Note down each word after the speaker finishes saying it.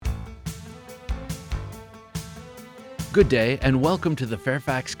Good day, and welcome to the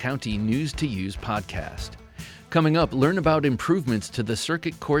Fairfax County News to Use podcast. Coming up, learn about improvements to the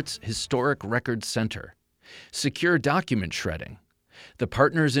Circuit Court's Historic Records Center, secure document shredding, the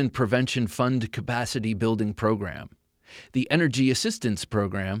Partners in Prevention Fund Capacity Building Program, the Energy Assistance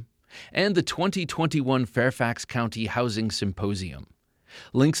Program, and the 2021 Fairfax County Housing Symposium.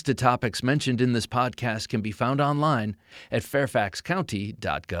 Links to topics mentioned in this podcast can be found online at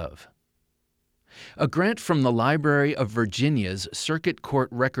fairfaxcounty.gov. A grant from the Library of Virginia's Circuit Court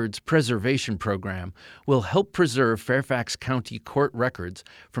Records Preservation Program will help preserve Fairfax County court records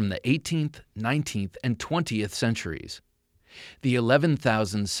from the 18th, 19th, and 20th centuries. The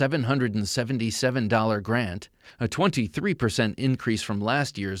 $11,777 grant, a 23% increase from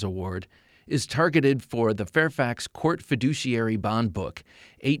last year's award, is targeted for the Fairfax Court Fiduciary Bond Book,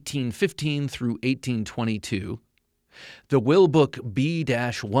 1815 through 1822, the Will Book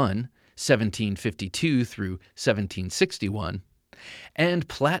B-1, 1752 through 1761, and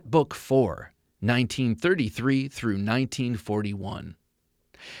Plat Book 4, 1933 through 1941.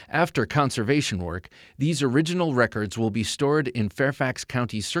 After conservation work, these original records will be stored in Fairfax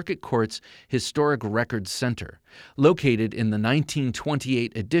County Circuit Court's Historic Records Center, located in the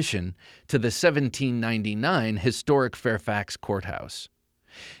 1928 addition to the 1799 Historic Fairfax Courthouse.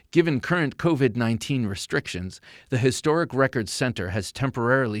 Given current COVID-19 restrictions, the Historic Records Center has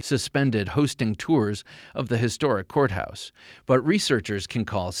temporarily suspended hosting tours of the historic courthouse, but researchers can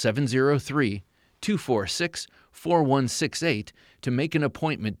call 703-246-4168 to make an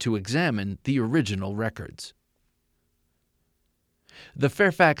appointment to examine the original records. The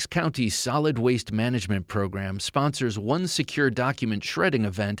Fairfax County Solid Waste Management Program sponsors one secure document shredding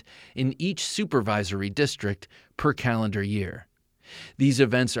event in each supervisory district per calendar year. These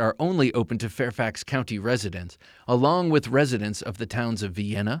events are only open to Fairfax County residents, along with residents of the towns of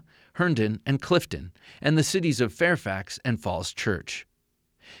Vienna, Herndon, and Clifton, and the cities of Fairfax and Falls Church.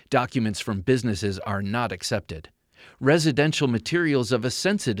 Documents from businesses are not accepted. Residential materials of a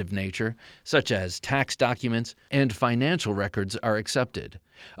sensitive nature, such as tax documents and financial records, are accepted,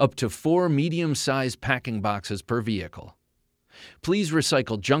 up to 4 medium-sized packing boxes per vehicle. Please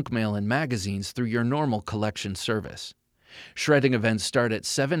recycle junk mail and magazines through your normal collection service. Shredding events start at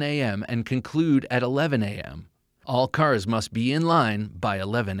 7 a.m. and conclude at 11 a.m. All cars must be in line by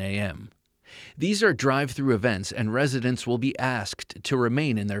 11 a.m. These are drive-through events, and residents will be asked to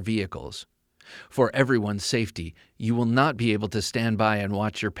remain in their vehicles. For everyone's safety, you will not be able to stand by and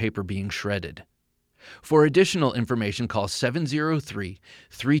watch your paper being shredded. For additional information, call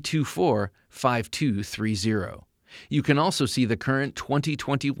 703-324-5230. You can also see the current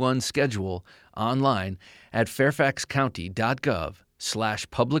 2021 schedule online at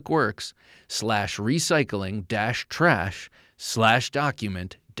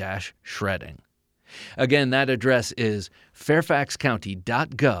fairfaxcounty.gov/publicworks/recycling-trash/document-shredding. Again, that address is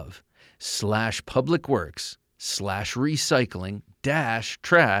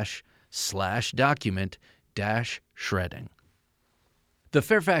fairfaxcounty.gov/publicworks/recycling-trash/document-shredding. The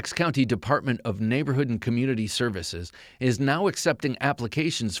Fairfax County Department of Neighborhood and Community Services is now accepting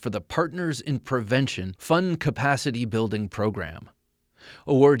applications for the Partners in Prevention Fund Capacity Building Program.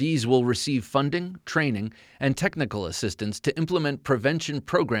 Awardees will receive funding, training, and technical assistance to implement prevention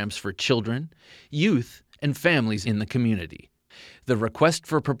programs for children, youth, and families in the community. The request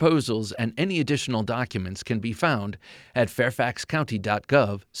for proposals and any additional documents can be found at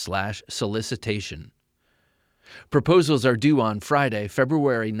fairfaxcounty.gov/solicitation. Proposals are due on Friday,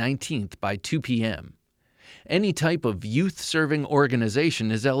 February 19th by 2 p.m. Any type of youth-serving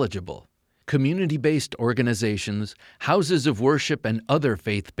organization is eligible. Community-based organizations, houses of worship and other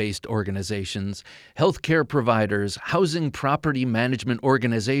faith-based organizations, healthcare providers, housing property management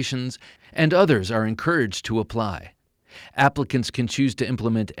organizations, and others are encouraged to apply. Applicants can choose to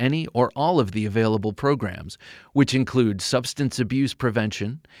implement any or all of the available programs, which include substance abuse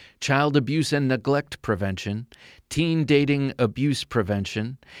prevention, child abuse and neglect prevention, teen dating abuse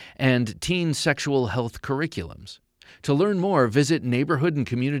prevention, and teen sexual health curriculums. To learn more, visit Neighborhood and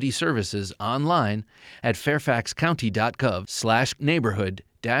Community Services online at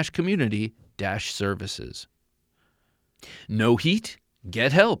fairfaxcounty.gov/neighborhood-community-services. No heat?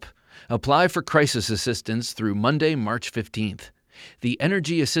 Get help! Apply for crisis assistance through Monday, March 15th. The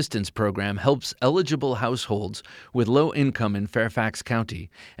Energy Assistance Program helps eligible households with low income in Fairfax County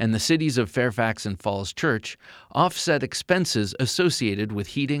and the cities of Fairfax and Falls Church offset expenses associated with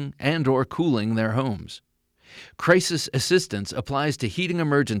heating and/or cooling their homes. Crisis assistance applies to heating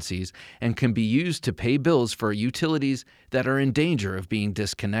emergencies and can be used to pay bills for utilities that are in danger of being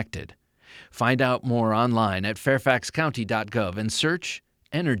disconnected. Find out more online at fairfaxcounty.gov and search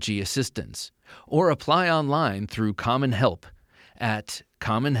energy assistance, or apply online through Common Help at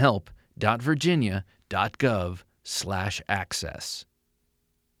commonhelp.virginia.gov/access.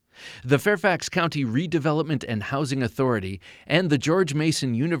 The Fairfax County Redevelopment and Housing Authority and the George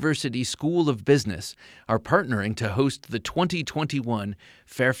Mason University School of Business are partnering to host the 2021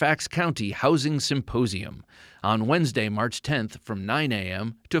 Fairfax County Housing Symposium on Wednesday, March 10th from 9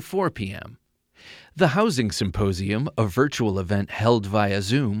 a.m. to 4 p.m. The Housing Symposium, a virtual event held via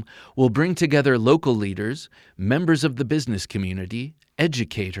Zoom, will bring together local leaders, members of the business community,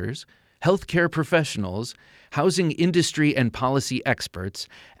 educators, healthcare professionals, housing industry and policy experts,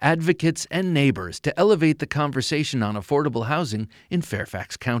 advocates, and neighbors to elevate the conversation on affordable housing in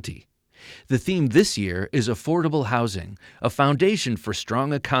Fairfax County. The theme this year is Affordable Housing, a foundation for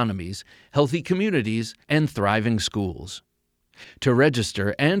strong economies, healthy communities, and thriving schools. To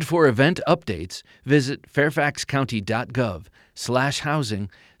register and for event updates, visit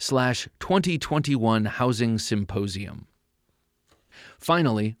fairfaxcounty.gov/housing/2021 Housing Symposium.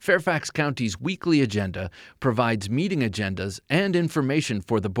 Finally, Fairfax County's weekly agenda provides meeting agendas and information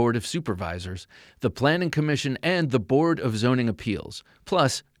for the Board of Supervisors, the Planning Commission, and the Board of Zoning Appeals,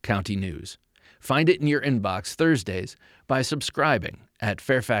 plus county news. Find it in your inbox Thursdays by subscribing at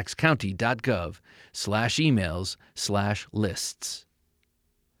fairfaxcounty.gov/emails/lists.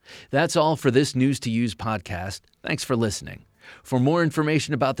 That's all for this News to Use podcast. Thanks for listening. For more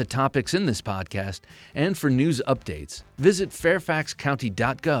information about the topics in this podcast and for news updates, visit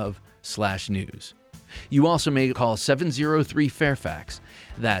fairfaxcounty.gov/news. You also may call 703-FAIRFAX.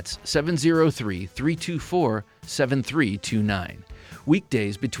 That's 703-324-7329.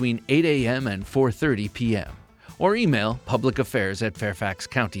 Weekdays between 8 a.m. and 4:30 p.m. or email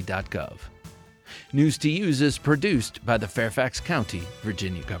publicaffairs@fairfaxcounty.gov. News to Use is produced by the Fairfax County,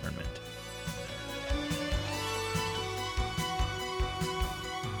 Virginia government.